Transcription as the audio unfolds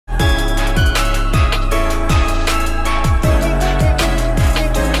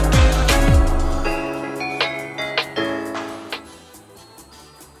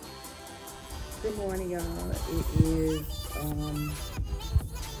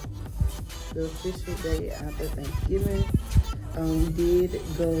the official day after Thanksgiving. We did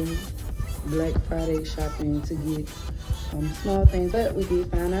go Black Friday shopping to get small things, but we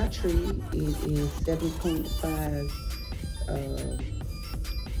did find our tree. It is 7.5.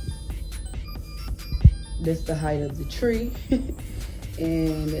 That's the height of the tree.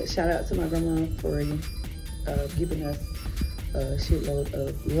 And shout out to my grandma for giving us a shitload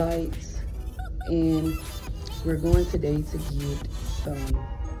of lights. And we're going today to get some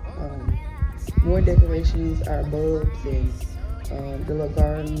more decorations, our bulbs and the little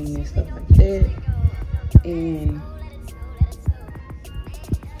gardening and stuff like that, and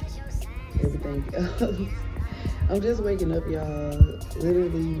everything else. I'm just waking up, y'all.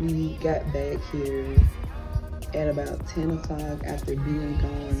 Literally, we got back here at about 10 o'clock after being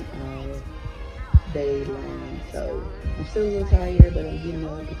gone all day long. So I'm still a little tired, but I'm getting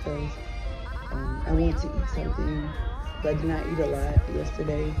up because I want to eat something. But I did not eat a lot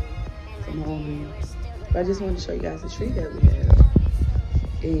yesterday, so I'm hungry. But I just wanted to show you guys the tree that we have.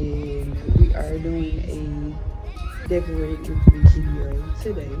 And we are doing a decorate with me video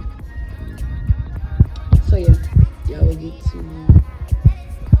today. So yeah, y'all will get to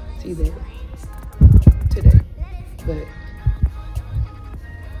see that today. But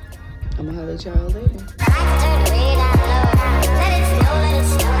I'm gonna holler at y'all later.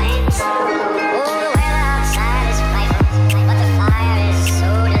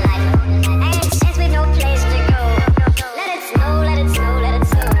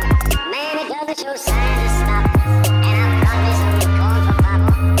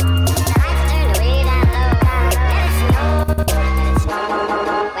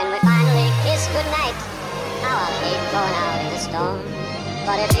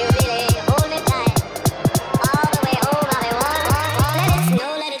 But if you really hold me tight, all the way home I'll be warm.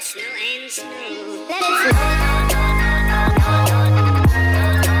 Let it snow and snow. Let it snow.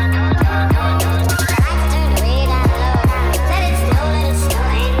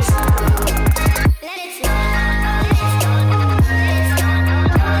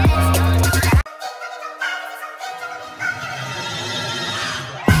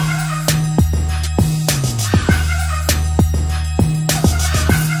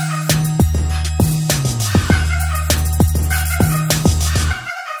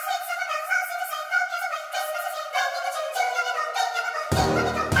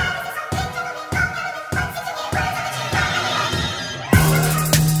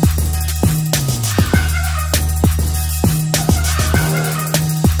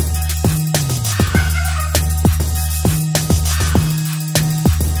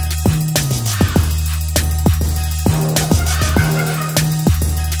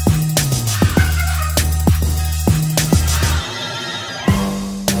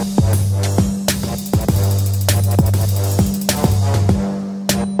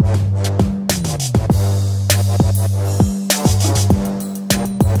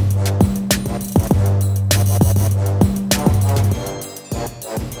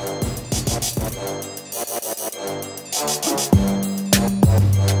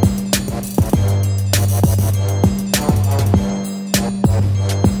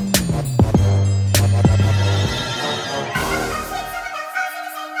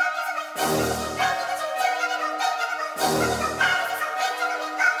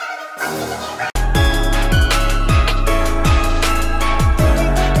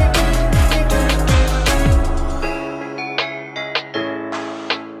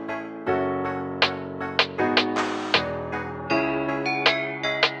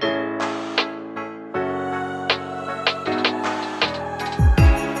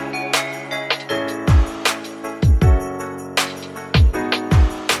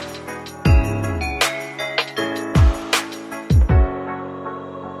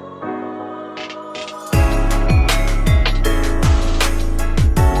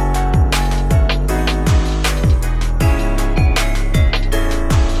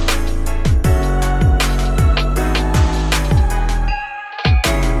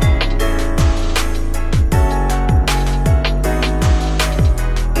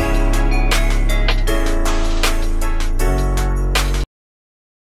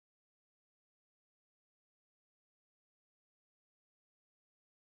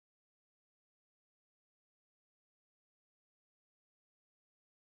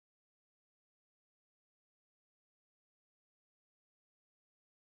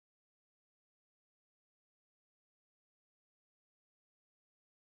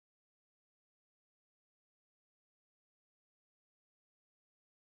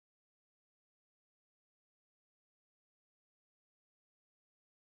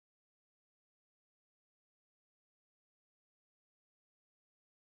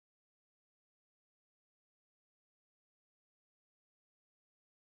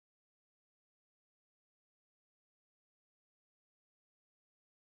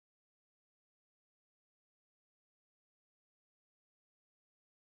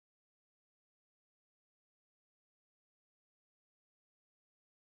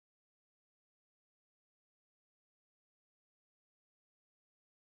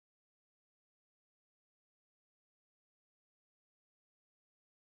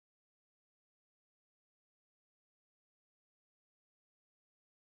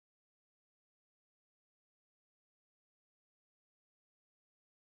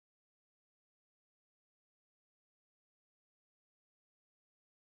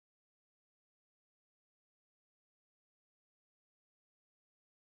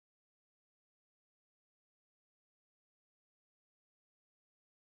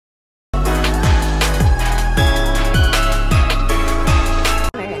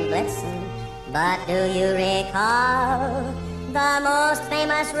 But do you recall the most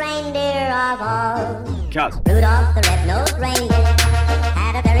famous reindeer of all? Rudolph the red-nosed reindeer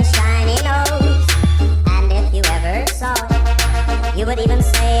had a very shiny nose, and if you ever saw it, you would even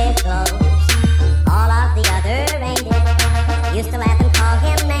say it glows. All of the other reindeer used to laugh and call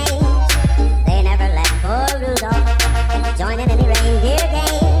him names. They never let poor Rudolph join in any reindeer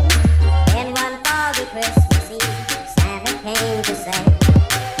game. Then one foggy Christmas Eve, Santa came to say,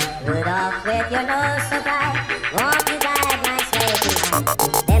 Rudolph, with your nose so bright, won't you guide my sleigh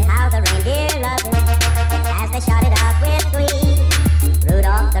tonight? Then how the reindeer loved him as they shouted out with glee.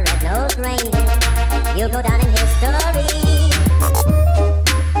 Rudolph the red-nosed reindeer, you'll go down in history.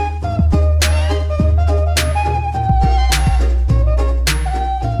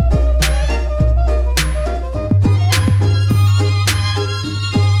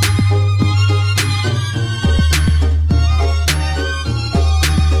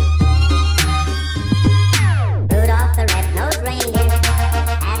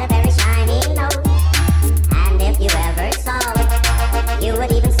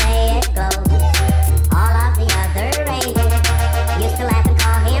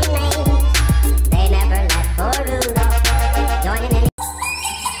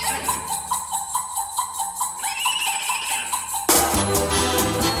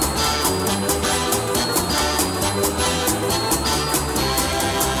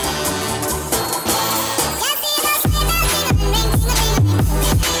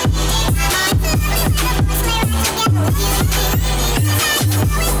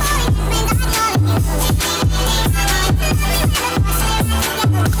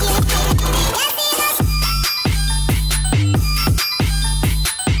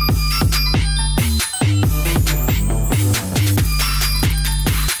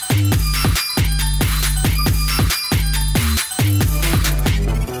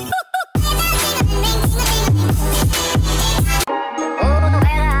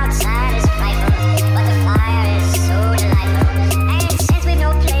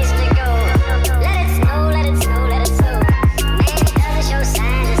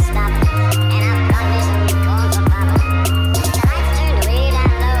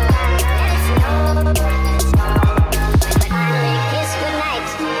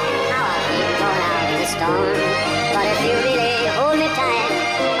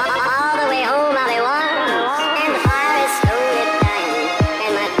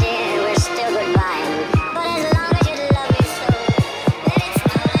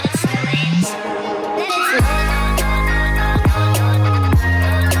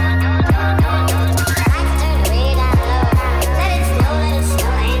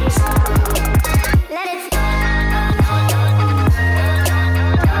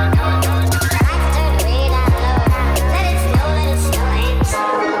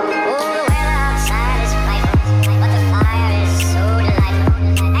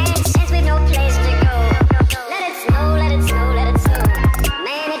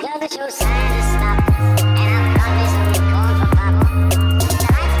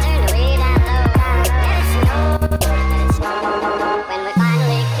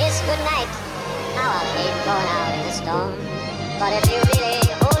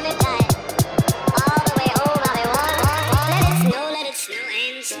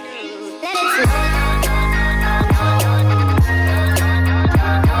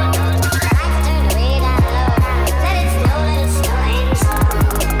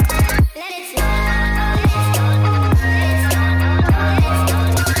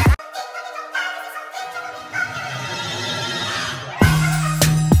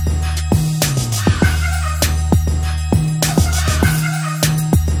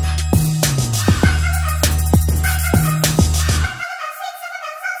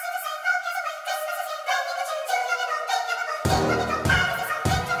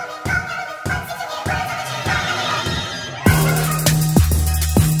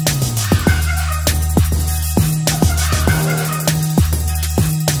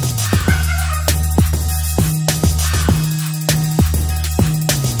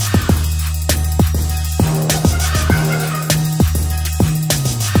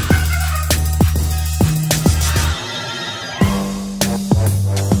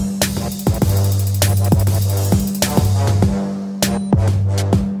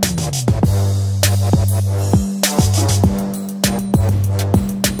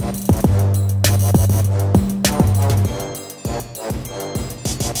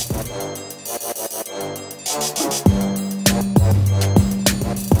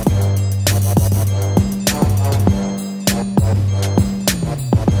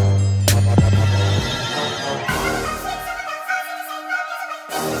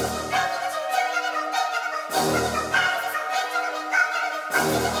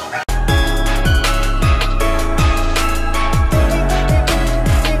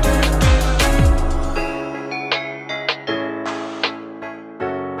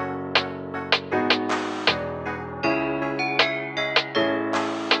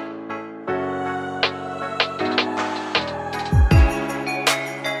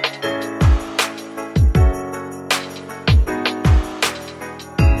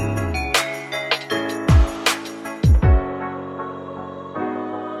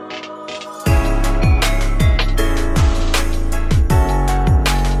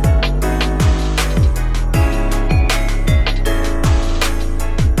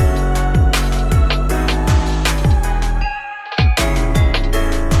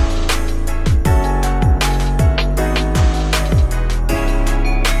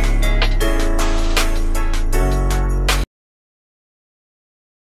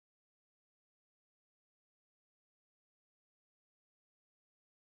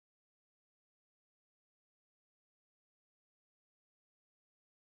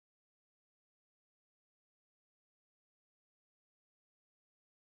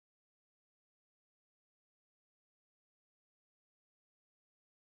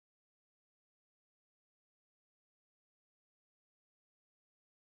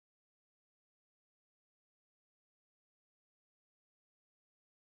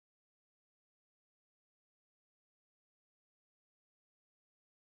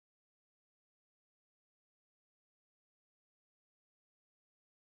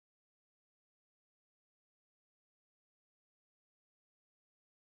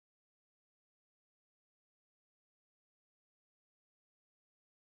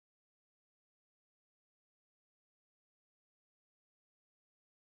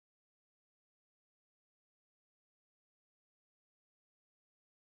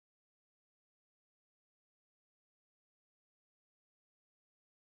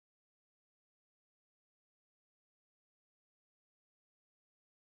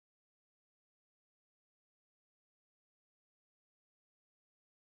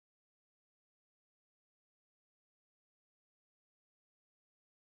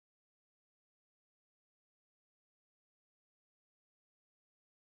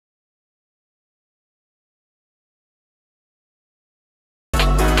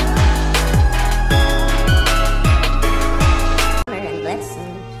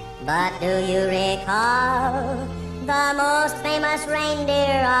 But do you recall the most famous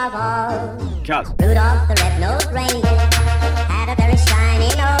reindeer of all? Rudolph the red-nosed reindeer had a very shiny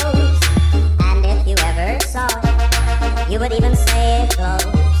nose, and if you ever saw it, you would even say it glows.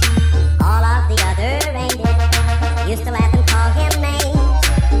 All of the other reindeer used to laugh and call him names.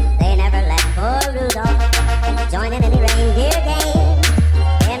 They never let poor Rudolph join in any reindeer game.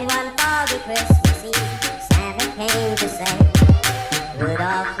 Then one foggy Christmas Eve, Santa came to say,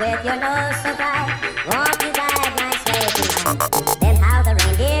 Rudolph, with your nose so bright, won't you guide my sleigh tonight? Then how the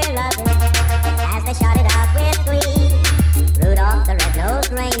reindeer loved him as they shouted out with glee. Rudolph the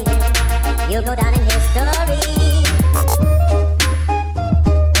red-nosed reindeer, you'll go down in history.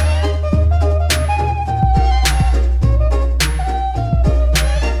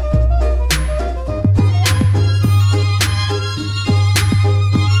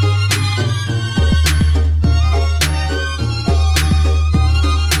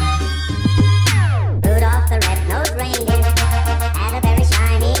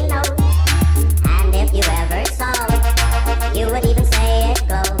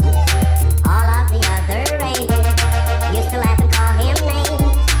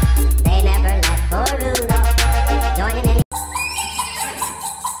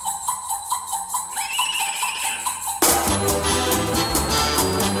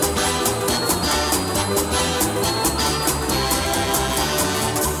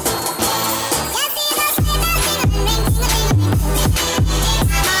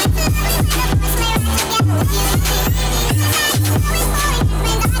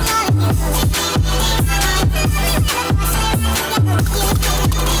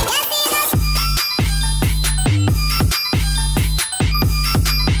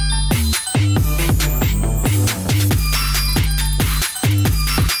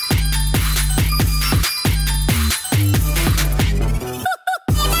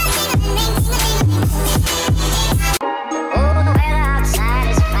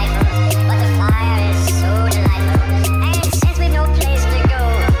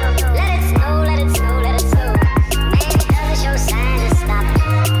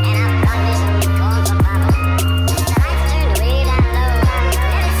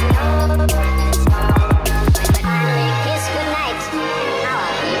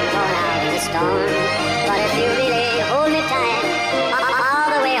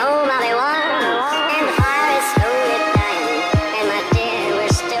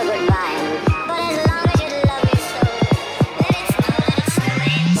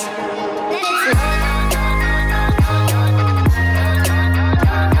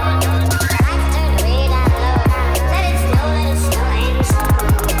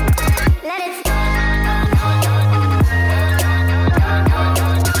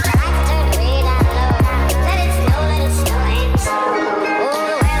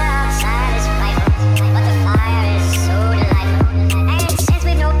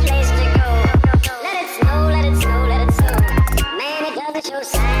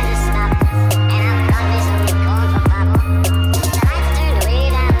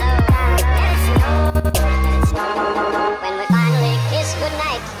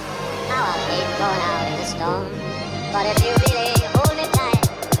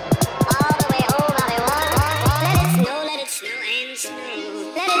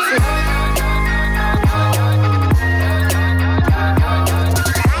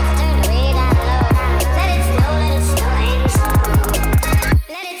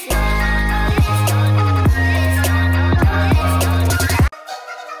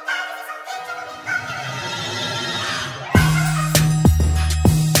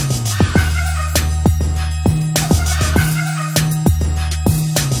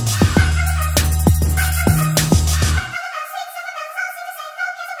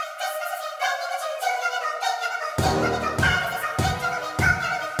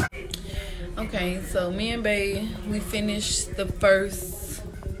 Okay, so me and Bae, we finished the first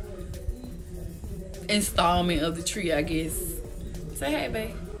installment of the tree, I guess. Say hey,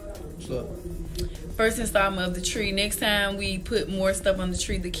 Bae. What's up? First installment of the tree. Next time we put more stuff on the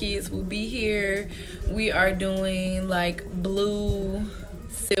tree, the kids will be here. We are doing like blue,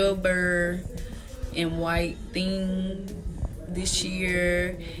 silver, and white theme this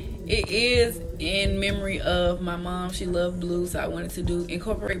year. It is in memory of my mom. She loved blue, so I wanted to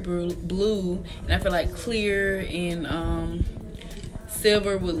incorporate blue, and I feel like clear and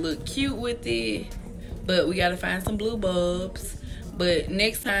silver would look cute with it, but we gotta find some blue bulbs. But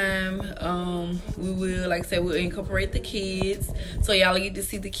next time we will, like I said, we'll incorporate the kids, so y'all get to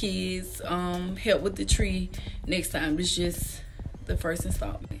see the kids help with the tree next time. This is just the first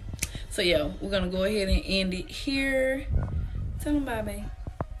installment. So yeah, we're gonna go ahead and end it here. Tell them bye, babe.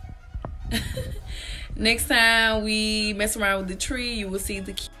 Next time we mess around with the tree, you will see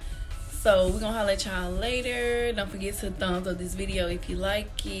the key. So we're gonna holler at y'all later. Don't forget to thumbs up this video if you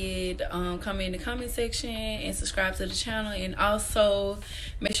like it. Comment in the comment section and subscribe to the channel, and also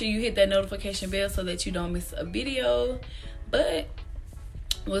make sure you hit that notification bell so that you don't miss a video. But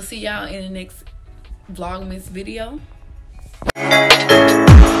we'll see y'all in the next Vlogmas video.